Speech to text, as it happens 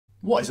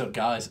What is up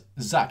guys,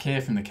 Zach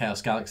here from the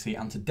Chaos Galaxy,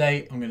 and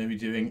today I'm going to be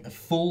doing a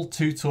full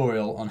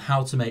tutorial on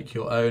how to make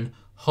your own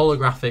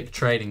holographic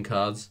trading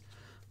cards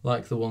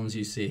like the ones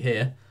you see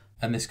here.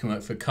 And this can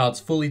work for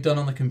cards fully done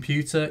on the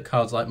computer,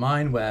 cards like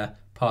mine where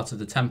part of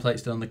the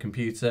template's done on the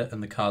computer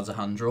and the cards are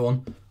hand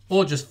drawn,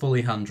 or just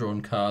fully hand drawn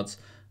cards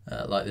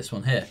like this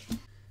one here.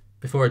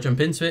 Before I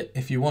jump into it,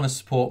 if you want to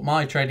support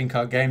my trading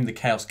card game, the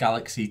Chaos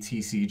Galaxy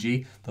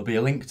TCG, there'll be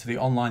a link to the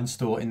online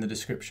store in the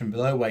description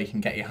below where you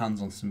can get your hands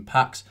on some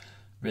packs.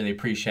 Really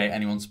appreciate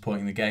anyone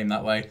supporting the game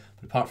that way.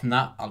 But apart from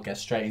that, I'll get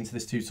straight into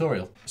this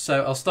tutorial.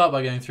 So I'll start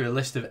by going through a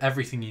list of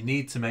everything you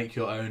need to make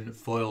your own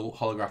foil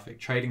holographic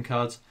trading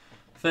cards.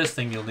 First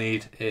thing you'll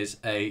need is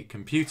a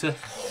computer.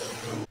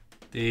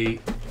 The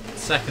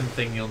second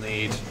thing you'll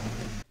need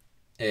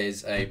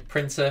is a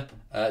printer.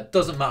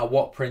 Doesn't matter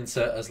what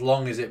printer, as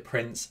long as it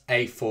prints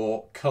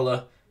A4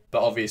 colour,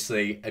 but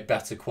obviously a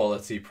better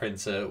quality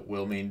printer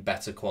will mean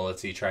better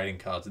quality trading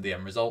cards at the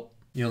end result.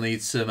 You'll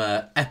need some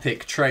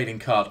epic trading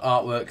card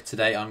artwork.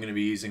 Today I'm going to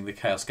be using the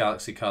Chaos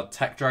Galaxy card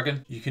Tech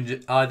Dragon. You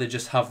can either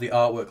just have the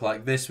artwork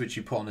like this, which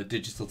you put on a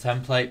digital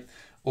template,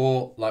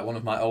 or like one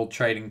of my old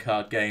trading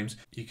card games,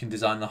 you can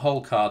design the whole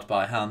card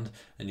by hand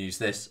and use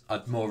this.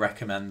 I'd more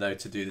recommend though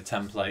to do the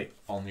template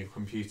on your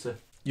computer.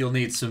 You'll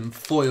need some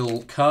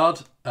foil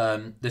card.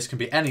 This can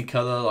be any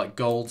colour, like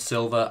gold,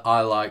 silver.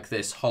 I like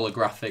this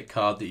holographic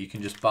card that you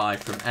can just buy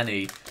from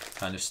any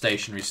kind of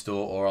stationery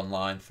store or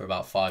online for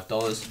about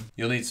 $5.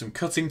 You'll need some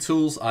cutting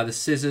tools, either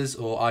scissors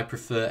or I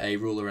prefer a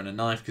ruler and a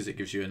knife because it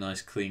gives you a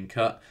nice clean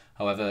cut.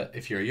 However,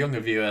 if you're a younger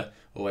viewer,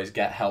 always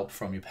get help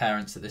from your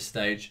parents at this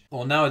stage.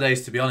 Or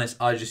nowadays, to be honest,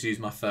 I just use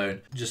my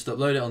phone. Just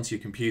upload it onto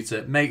your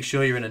computer. Make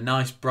sure you're in a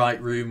nice bright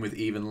room with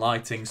even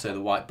lighting so the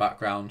white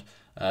background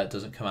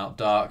doesn't come out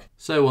dark.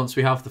 So once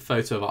we have the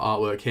photo of our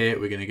artwork here,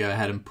 we're going to go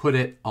ahead and put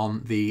it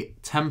on the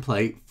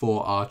template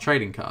for our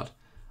trading card.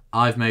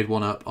 I've made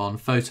one up on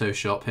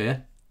Photoshop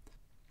here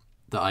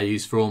that I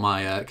use for all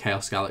my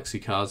Chaos Galaxy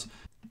cards.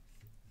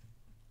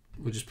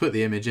 We'll just put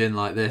the image in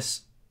like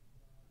this.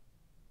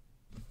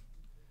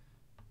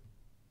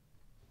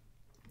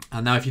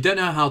 And now if you don't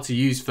know how to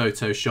use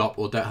Photoshop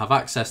or don't have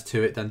access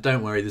to it, then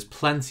don't worry, there's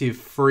plenty of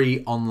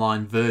free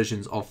online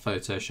versions of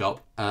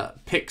Photoshop.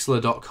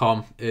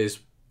 Pixlr.com is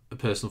a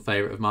personal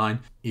favourite of mine.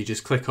 You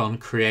just click on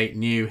Create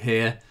New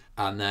here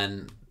and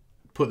then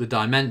put the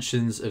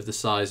dimensions of the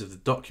size of the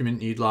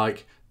document you'd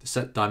like. The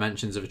set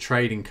dimensions of a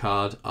trading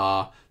card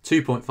are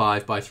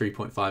 2.5 by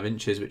 3.5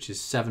 inches, which is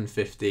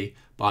 750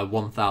 by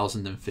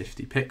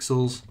 1050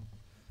 pixels.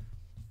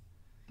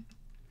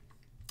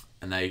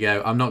 And there you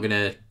go. I'm not going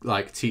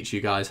to teach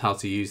you guys how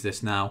to use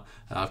this now.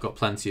 I've got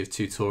plenty of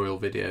tutorial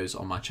videos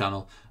on my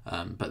channel,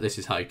 but this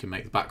is how you can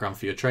make the background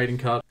for your trading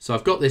card. So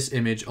I've got this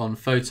image on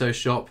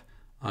Photoshop.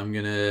 I'm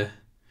going to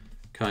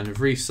kind of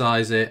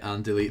resize it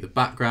and delete the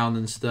background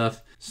and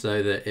stuff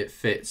so that it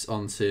fits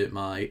onto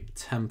my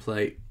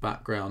template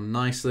background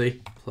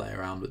nicely. Play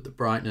around with the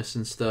brightness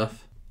and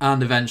stuff.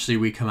 And eventually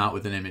we come out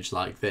with an image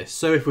like this.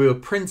 So if we were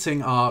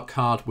printing our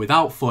card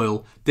without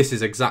foil, this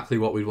is exactly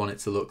what we'd want it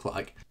to look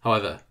like.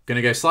 However, I'm going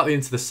to go slightly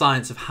into the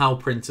science of how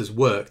printers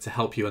work to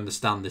help you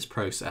understand this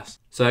process.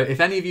 So if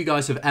any of you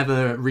guys have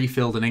ever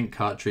refilled an ink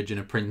cartridge in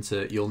a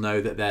printer, you'll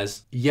know that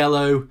there's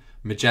yellow,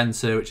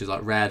 magenta, which is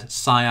like red,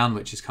 cyan,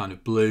 which is kind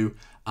of blue,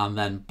 and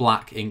then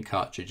black ink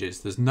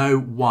cartridges. There's no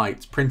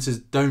white. Printers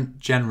don't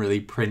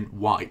generally print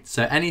white.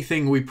 So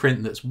anything we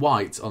print that's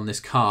white on this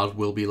card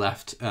will be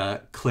left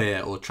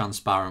clear or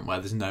transparent where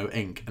there's no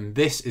ink. And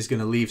this is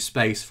going to leave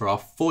space for our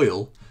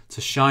foil to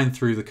shine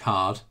through the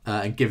card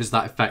and give us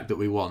that effect that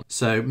we want.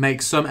 So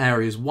make some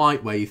areas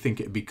white where you think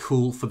it'd be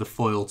cool for the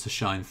foil to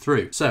shine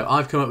through. So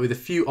I've come up with a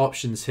few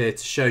options here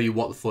to show you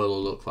what the foil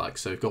will look like.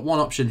 So we've got one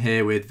option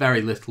here with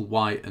very little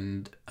white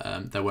and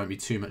there won't be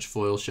too much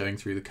foil showing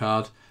through the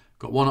card.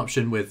 Got one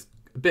option with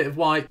a bit of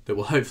white that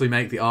will hopefully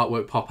make the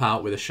artwork pop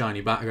out with a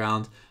shiny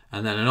background,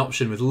 and then an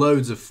option with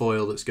loads of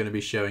foil that's going to be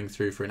showing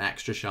through for an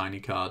extra shiny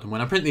card. And when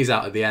I print these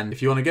out at the end,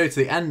 if you want to go to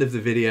the end of the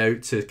video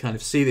to kind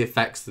of see the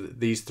effects that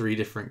these three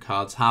different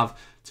cards have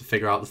to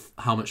figure out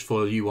how much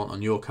foil you want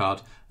on your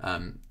card,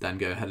 then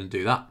go ahead and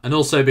do that. And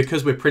also,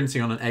 because we're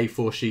printing on an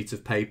A4 sheet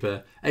of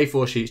paper,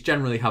 A4 sheets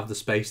generally have the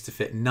space to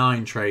fit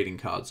 9 trading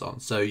cards on.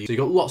 So you've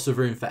got lots of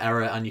room for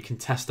error and you can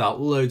test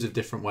out loads of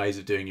different ways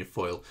of doing your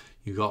foil.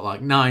 You've got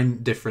like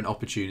 9 different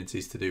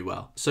opportunities to do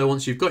well. So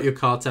once you've got your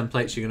card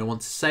templates, you're going to want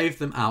to save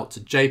them out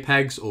to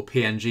JPEGs, or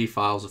PNG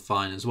files are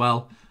fine as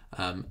well,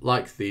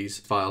 like these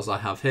files I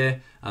have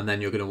here. And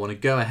then you're going to want to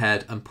go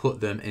ahead and put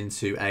them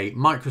into a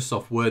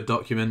Microsoft Word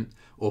document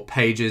or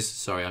Pages.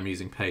 Sorry, I'm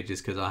using Pages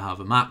because I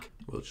have a Mac.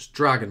 We'll just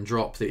drag and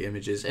drop the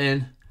images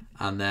in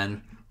and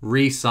then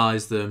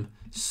resize them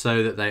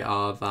so that they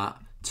are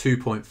that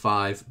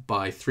 2.5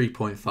 by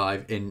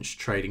 3.5 inch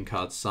trading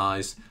card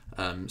size.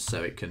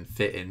 So it can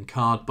fit in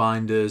card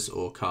binders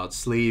or card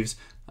sleeves,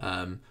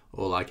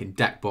 or like in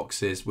deck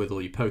boxes with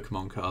all your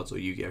Pokemon cards or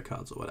Yu-Gi-Oh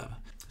cards or whatever.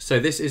 So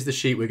this is the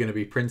sheet we're going to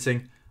be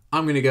printing.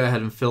 I'm going to go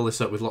ahead and fill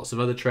this up with lots of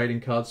other trading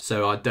cards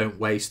so I don't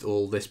waste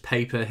all this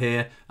paper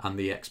here and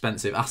the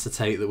expensive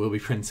acetate that we'll be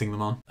printing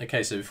them on.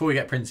 Okay, so before we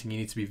get printing, you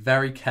need to be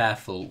very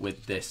careful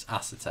with this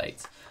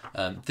acetate.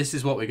 This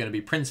is what we're going to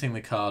be printing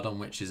the card on,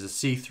 which is a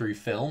see-through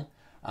film,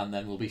 and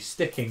then we'll be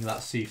sticking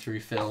that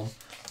see-through film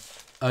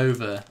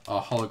over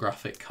our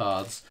holographic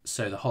cards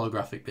so the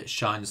holographic bit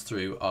shines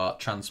through our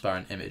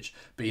transparent image.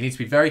 But you need to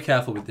be very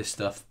careful with this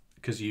stuff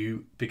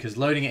because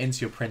loading it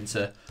into your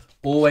printer,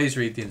 always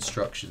read the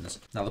instructions.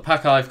 Now the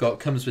pack I've got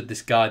comes with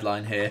this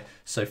guideline here,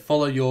 so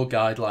follow your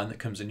guideline that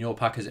comes in your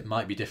pack as it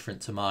might be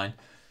different to mine.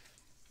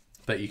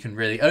 But you can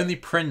really only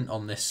print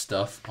on this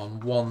stuff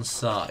on one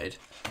side.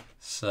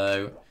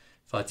 So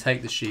if I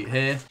take the sheet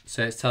here,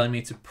 so it's telling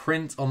me to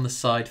print on the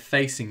side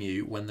facing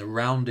you when the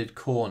rounded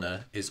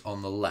corner is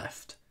on the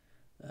left.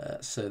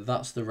 So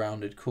that's the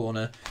rounded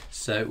corner.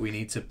 So we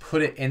need to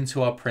put it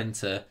into our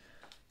printer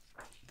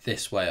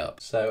this way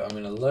up. So I'm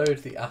going to load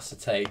the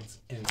acetate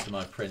into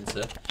my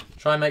printer.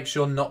 Try and make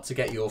sure not to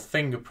get your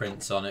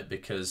fingerprints on it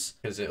because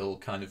it'll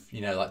kind of,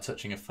 you know, like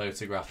touching a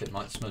photograph, it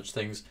might smudge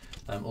things.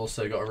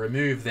 Also got to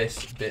remove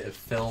this bit of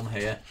film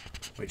here,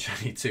 which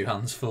I need 2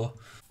 hands for.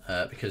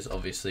 Because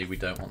obviously we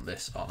don't want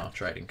this on our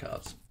trading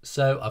cards.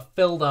 So I've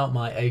filled out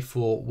my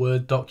A4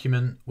 Word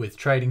document with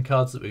trading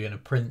cards that we're going to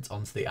print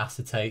onto the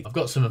acetate. I've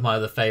got some of my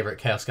other favourite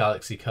Chaos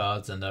Galaxy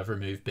cards and I've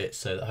removed bits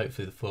so that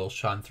hopefully the foils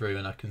shine through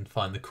and I can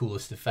find the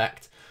coolest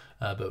effect.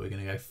 But we're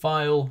going to go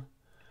File,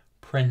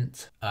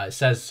 Print. It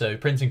says, so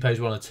printing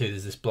page 1 or 2,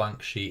 there's this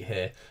blank sheet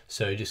here.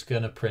 So we're just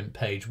going to print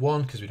page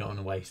 1 because we don't want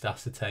to waste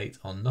acetate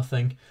on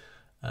nothing.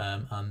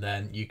 And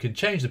then you can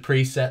change the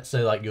preset,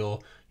 so like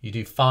you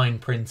do fine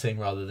printing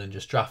rather than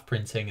just draft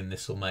printing, and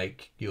this will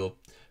make your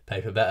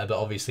paper better, but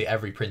obviously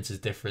every print is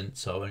different,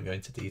 so I won't go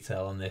into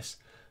detail on this.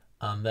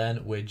 And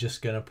then we're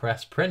just going to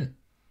press print.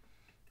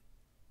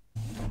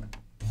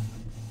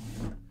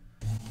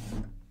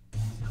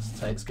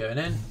 Acetate's going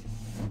in.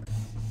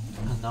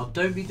 And now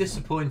don't be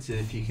disappointed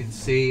if you can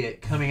see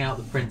it coming out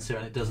the printer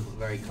and it doesn't look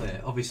very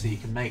clear. Obviously you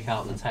can make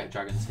out the tech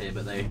dragons here,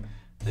 but they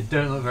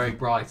don't look very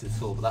bright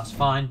at all, but that's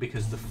fine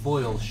because the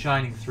foil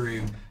shining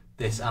through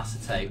this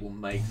acetate will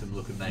make them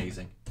look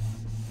amazing.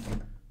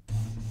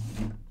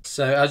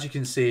 So as you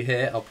can see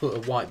here, I'll put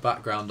a white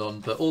background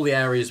on, but all the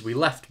areas we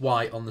left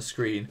white on the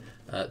screen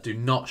do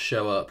not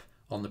show up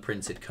on the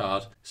printed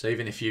card. So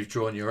even if you've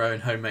drawn your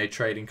own homemade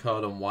trading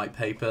card on white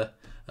paper,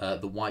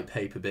 the white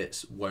paper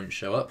bits won't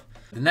show up.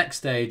 The next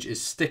stage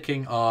is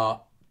sticking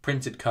our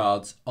printed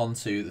cards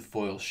onto the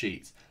foil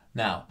sheet.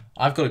 Now,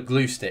 I've got a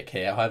glue stick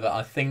here, however,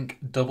 I think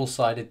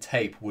double-sided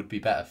tape would be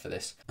better for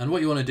this. And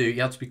what you want to do,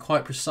 you have to be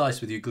quite precise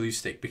with your glue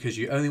stick because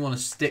you only want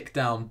to stick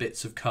down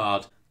bits of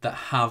card that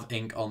have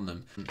ink on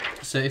them.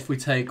 So if we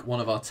take one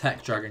of our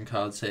Tech Dragon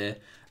cards here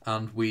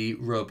and we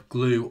rub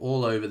glue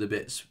all over the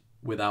bits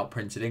without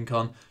printed ink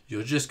on,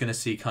 you're just going to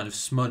see kind of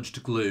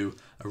smudged glue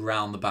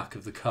around the back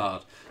of the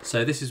card.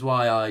 So this is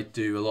why I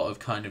do a lot of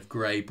kind of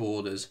grey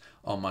borders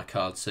on my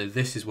cards. So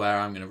this is where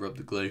I'm going to rub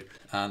the glue,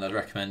 and I'd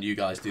recommend you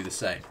guys do the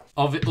same.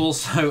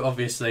 Also,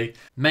 obviously,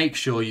 make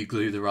sure you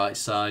glue the right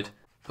side.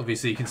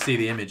 Obviously you can see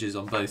the images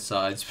on both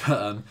sides,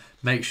 but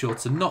make sure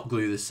to not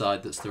glue the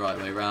side that's the right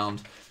way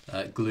around.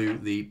 Glue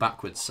the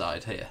backwards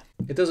side here.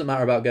 It doesn't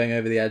matter about going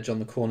over the edge on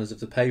the corners of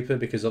the paper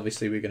because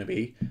obviously we're going to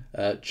be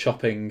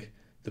chopping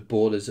the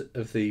borders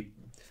of the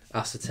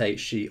acetate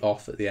sheet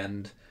off at the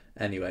end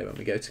anyway when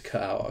we go to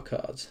cut out our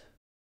cards.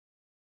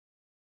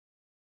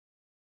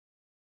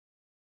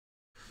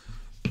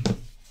 It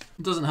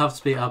doesn't have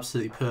to be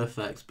absolutely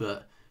perfect,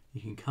 but you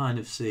can kind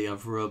of see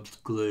I've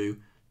rubbed glue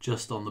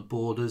just on the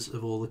borders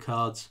of all the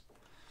cards.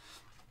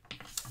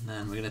 And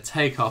then we're going to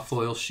take our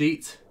foil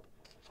sheet,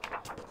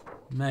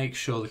 make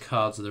sure the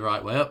cards are the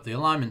right way up. The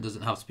alignment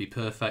doesn't have to be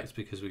perfect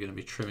because we're going to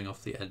be trimming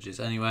off the edges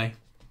anyway.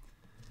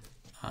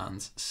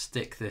 And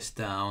stick this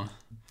down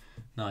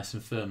nice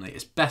and firmly.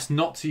 It's best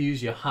not to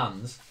use your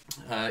hands.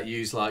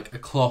 Use like a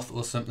cloth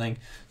or something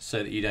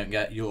so that you don't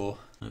get your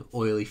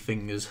oily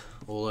fingers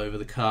all over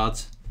the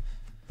cards.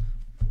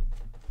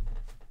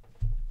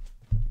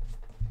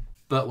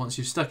 But once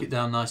you've stuck it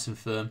down nice and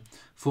firm,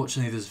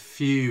 fortunately there's a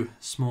few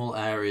small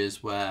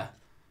areas where,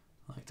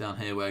 like down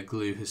here, where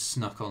glue has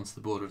snuck onto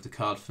the border of the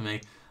card for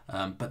me.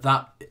 But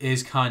that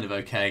is kind of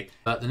okay.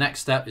 But the next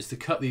step is to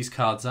cut these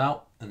cards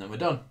out and then we're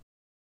done.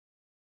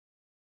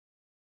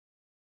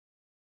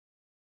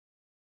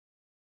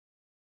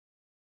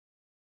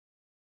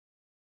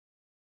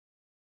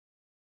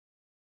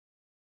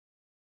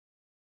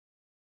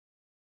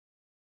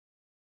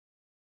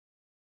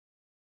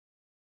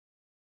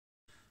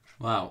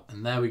 Wow,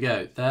 and there we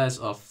go. There's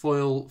our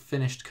foil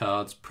finished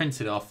cards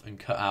printed off and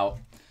cut out.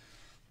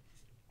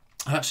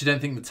 I actually don't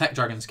think the Tech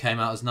Dragons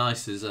came out as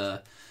nice as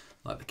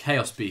like the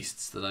Chaos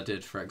Beasts that I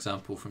did, for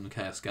example, from the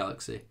Chaos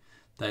Galaxy.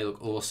 They look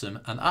awesome.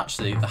 And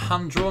actually, the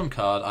hand-drawn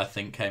card, I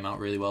think, came out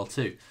really well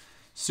too.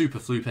 Super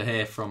Flooper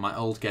here from my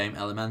old game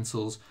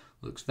Elementals.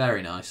 Looks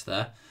very nice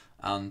there.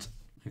 And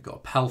we've got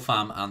a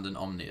Pelfam and an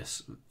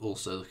Omnius,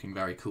 also looking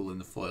very cool in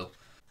the foil.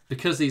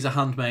 Because these are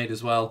handmade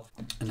as well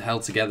and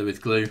held together with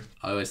glue,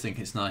 I always think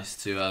it's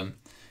nice to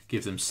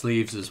give them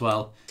sleeves as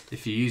well.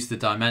 If you use the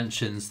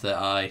dimensions that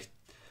I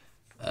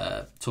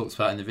talked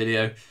about in the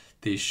video,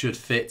 these should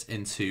fit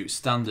into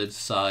standard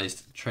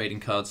sized trading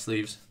card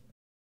sleeves.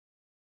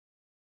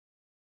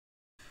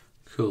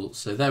 Cool,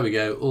 so there we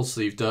go, all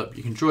sleeved up.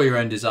 You can draw your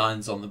own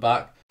designs on the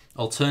back.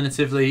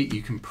 Alternatively,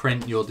 you can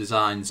print your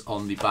designs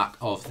on the back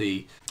of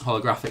the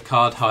holographic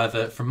card.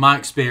 However, from my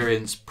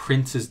experience,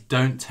 printers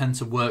don't tend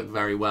to work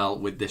very well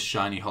with this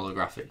shiny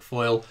holographic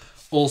foil.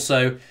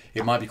 Also,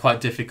 it might be quite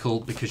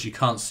difficult because you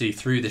can't see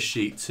through the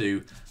sheet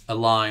to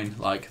align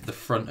like the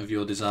front of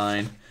your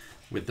design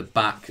with the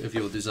back of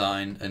your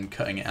design, and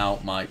cutting it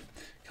out might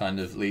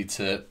kind of lead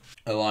to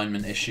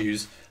alignment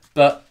issues.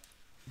 But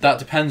that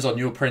depends on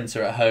your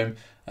printer at home,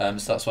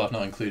 so that's why I've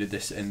not included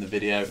this in the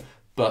video.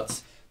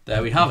 But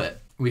there we have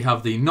it. We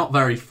have the not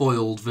very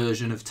foiled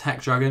version of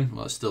Tech Dragon.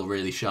 Well, it's still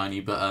really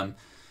shiny, but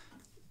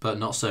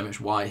not so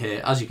much white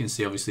here. As you can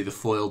see, obviously the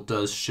foil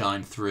does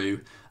shine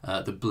through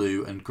the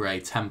blue and grey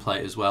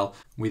template as well.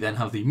 We then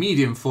have the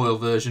medium foil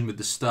version with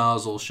the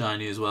stars all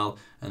shiny as well,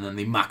 and then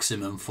the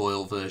maximum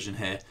foil version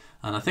here.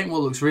 And I think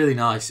what looks really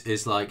nice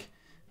is like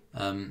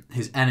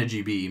his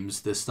energy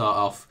beams that start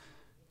off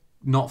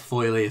not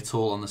foily at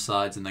all on the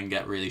sides and then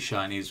get really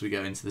shiny as we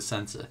go into the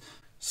centre.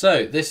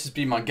 So this has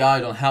been my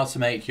guide on how to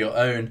make your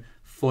own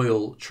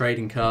foil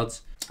trading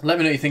cards. Let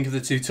me know what you think of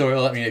the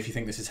tutorial. Let me know if you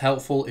think this is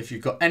helpful. If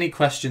you've got any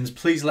questions,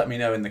 please let me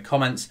know in the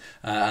comments,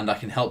 and I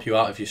can help you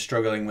out if you're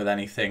struggling with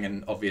anything.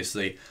 And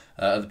obviously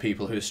other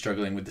people who are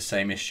struggling with the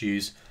same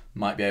issues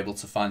might be able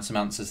to find some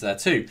answers there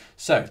too.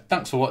 So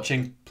thanks for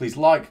watching. Please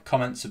like,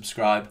 comment,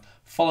 subscribe.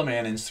 Follow me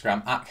on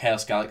Instagram at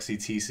Chaos Galaxy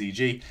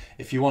TCG.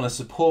 If you want to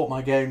support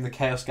my game, the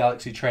Chaos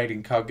Galaxy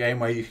trading card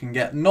game, where you can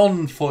get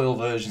non-foil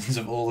versions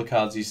of all the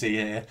cards you see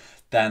here,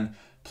 then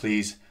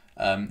please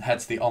head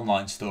to the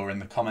online store in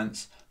the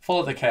comments.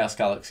 Follow the Chaos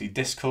Galaxy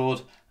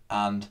Discord,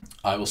 and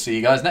I will see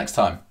you guys next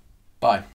time. Bye.